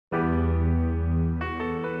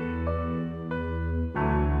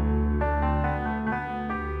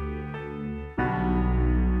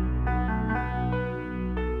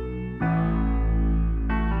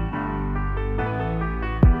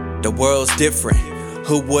world's different.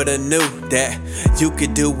 Who would've knew that you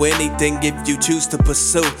could do anything if you choose to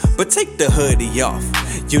pursue? But take the hoodie off,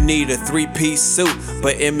 you need a three-piece suit.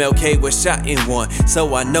 But MLK was shot in one,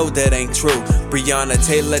 so I know that ain't true. Breonna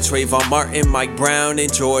Taylor, Trayvon Martin, Mike Brown,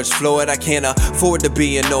 and George Floyd. I can't afford to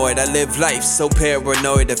be annoyed. I live life so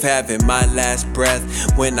paranoid of having my last breath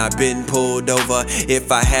when I've been pulled over. If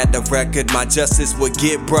I had the record, my justice would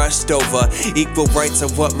get brushed over. Equal rights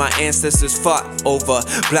are what my ancestors fought over.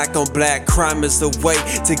 Black on black crime is the way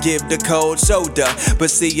to give the cold shoulder. But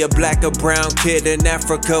see a black or brown kid in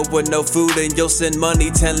Africa with no food and you'll send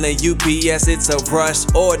money telling UPS it's a rush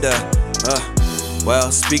order.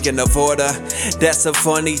 Well, speaking of order, that's a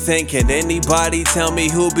funny thing. Can anybody tell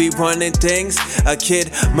me who be running things? A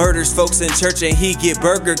kid murders folks in church and he get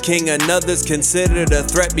Burger King. Another's considered a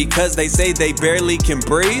threat because they say they barely can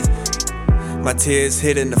breathe. My tears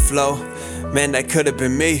hitting the floor. Man, that could've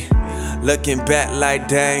been me. Looking back like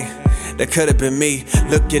dang, that could've been me.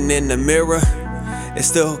 Looking in the mirror, it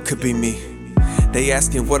still could be me. They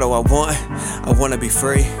asking what do I want? I wanna be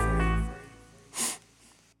free.